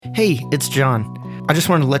Hey, it's John. I just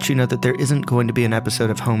wanted to let you know that there isn't going to be an episode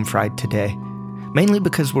of Home Fried today, mainly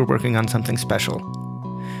because we're working on something special.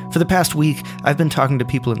 For the past week, I've been talking to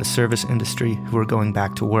people in the service industry who are going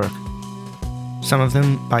back to work. Some of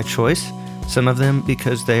them by choice, some of them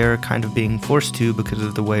because they are kind of being forced to because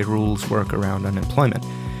of the way rules work around unemployment.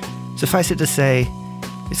 Suffice it to say,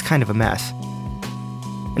 it's kind of a mess.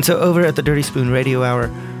 And so over at the Dirty Spoon Radio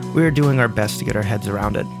Hour, we're doing our best to get our heads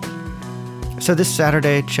around it. So this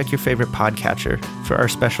Saturday, check your favorite podcatcher for our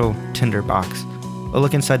special Tinder box, a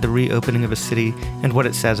look inside the reopening of a city and what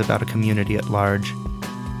it says about a community at large.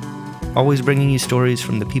 Always bringing you stories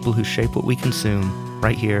from the people who shape what we consume,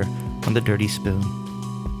 right here on the Dirty Spoon.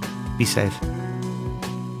 Be safe.